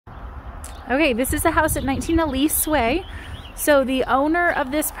Okay, this is the house at 19 Elise Way. So the owner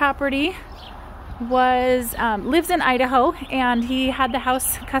of this property lives in Idaho, and he had the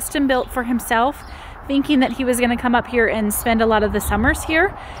house custom built for himself, thinking that he was going to come up here and spend a lot of the summers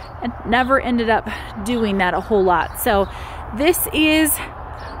here, and never ended up doing that a whole lot. So this is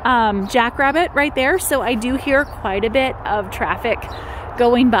Jackrabbit right there. So I do hear quite a bit of traffic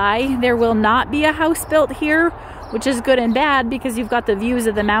going by. There will not be a house built here, which is good and bad because you've got the views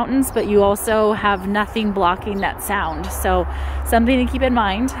of the mountains, but you also have nothing blocking that sound. So something to keep in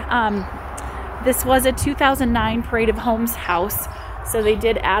mind. This was a 2009 Parade of Homes house, so they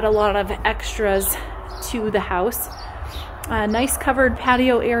did add a lot of extras to the house. Nice covered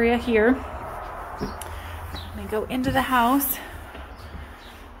patio area here. Let me go into the house.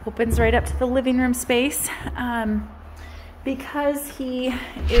 Opens right up to the living room space. Because he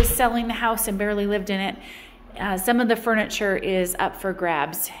is selling the house and barely lived in it, some of the furniture is up for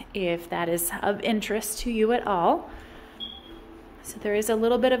grabs if that is of interest to you at all. So there is a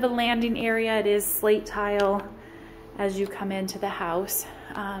little bit of a landing area. It is slate tile as you come into the house.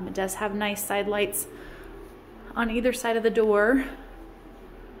 It does have nice side lights on either side of the door.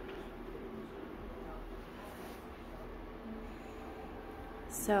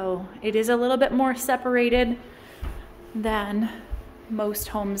 So it is a little bit more separated than most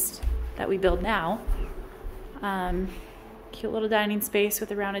homes that we build now. Cute little dining space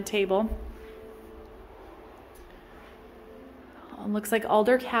with a rounded table. Looks like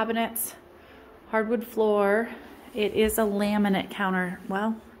alder cabinets, hardwood floor. It is a laminate counter.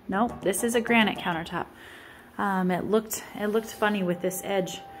 Well, no, this is a granite countertop. It looked funny with this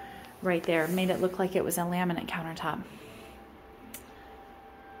edge right there. Made it look like it was a laminate countertop.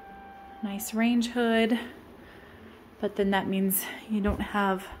 Nice range hood, but then that means you don't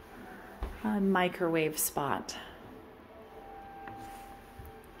have a microwave spot.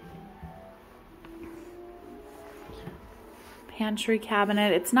 Pantry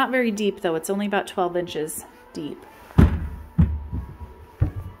cabinet. It's not very deep though. It's only about 12 inches deep.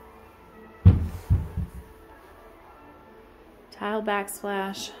 Tile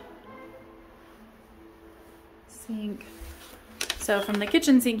backsplash. Sink. So from the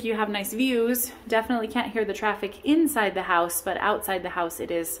kitchen sink you have nice views. Definitely can't hear the traffic inside the house, but outside the house it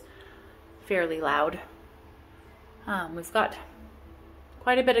is fairly loud. We've got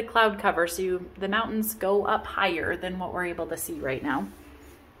quite a bit of cloud cover, so the mountains go up higher than what we're able to see right now.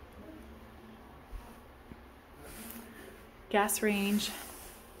 Gas range.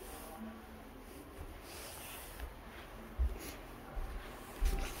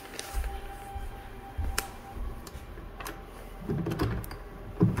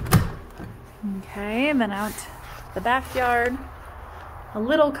 Okay, and then out the backyard. A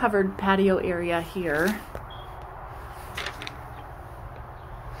little covered patio area here.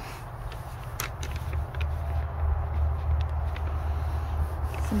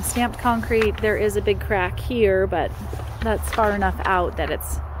 Some stamped concrete. There is a big crack here, but that's far enough out that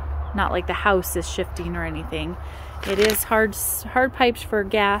it's not like the house is shifting or anything. It is hard pipes for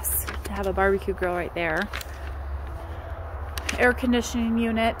gas to have a barbecue grill right there. Air conditioning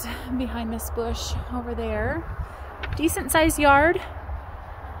unit behind this bush over there. Decent sized yard.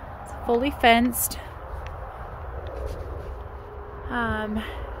 It's fully fenced.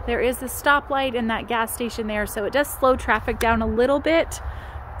 There is a stoplight in that gas station there, so it does slow traffic down a little bit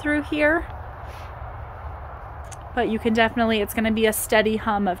through here, but you can definitely, it's going to be a steady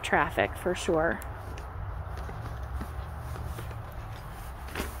hum of traffic for sure.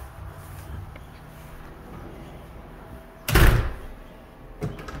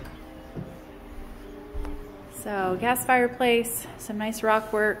 So gas fireplace, some nice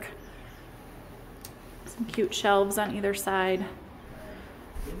rock work, some cute shelves on either side.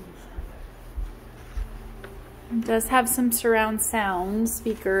 It does have some surround sound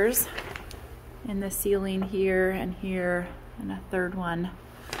speakers in the ceiling here, and a third one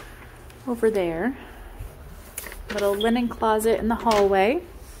over there. Little linen closet in the hallway.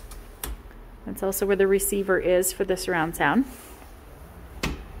 That's also where the receiver is for the surround sound.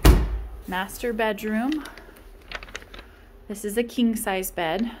 Master bedroom. This is a king size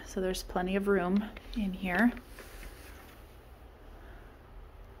bed, so there's plenty of room in here.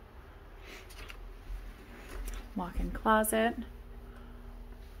 Walk-in closet.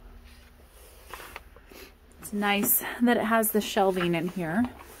 It's nice that it has the shelving in here.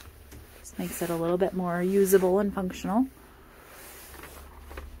 Just makes it a little bit more usable and functional.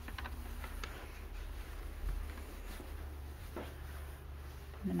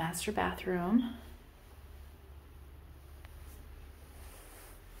 And the master bathroom.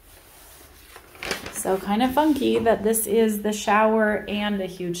 So kind of funky that this is the shower and a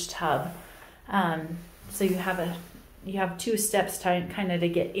huge tub. So you have 2 steps to kind of to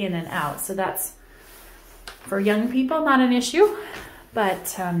get in and out. So that's, for young people, not an issue,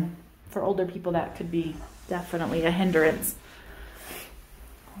 but for older people that could be definitely a hindrance.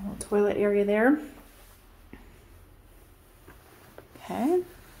 A little toilet area there. Okay.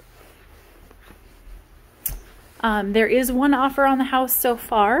 There is one offer on the house so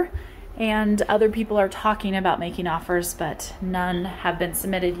far, and other people are talking about making offers, but none have been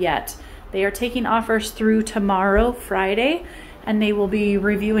submitted yet. They are taking offers through tomorrow, Friday, and they will be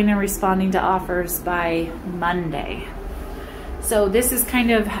reviewing and responding to offers by Monday. So this is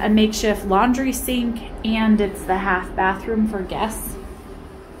kind of a makeshift laundry sink, and it's the half bathroom for guests.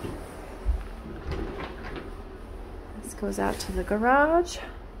 This goes out to the garage.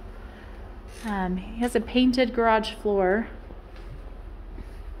 He has a painted garage floor,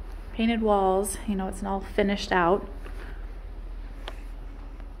 painted walls, you know, it's all finished out.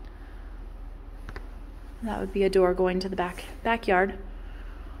 That would be a door going to the backyard.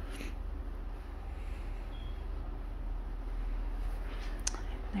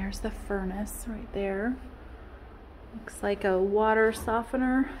 There's the furnace right there. Looks like a water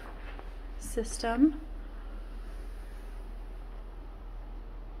softener system.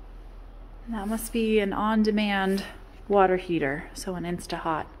 That must be an on-demand water heater, so an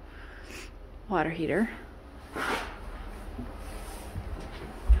Insta-Hot water heater.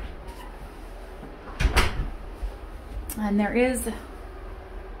 And there is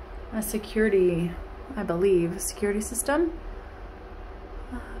a security, I believe, security system.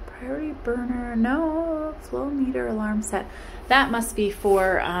 Priority burner, no, flow meter alarm set. That must be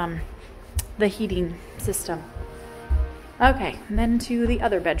for the heating system. Okay, and then to the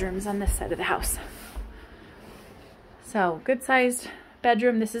other bedrooms on this side of the house. So, good sized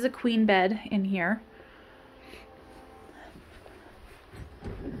bedroom. This is a queen bed in here.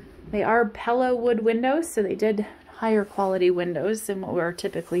 They are Pella wood windows, so they did higher quality windows than what we're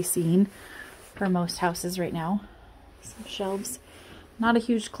typically seeing for most houses right now. Some shelves. Not a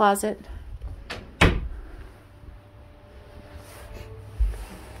huge closet.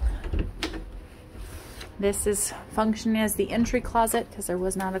 This is functioning as the entry closet because there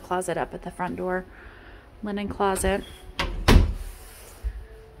was not a closet up at the front door. Linen closet.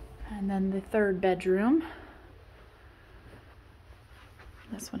 And then the third bedroom.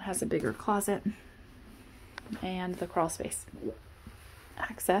 This one has a bigger closet and the crawl space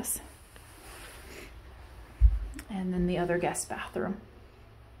access. And then the other guest bathroom.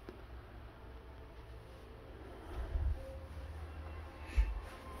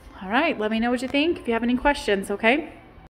 All right, let me know what you think if you have any questions, okay?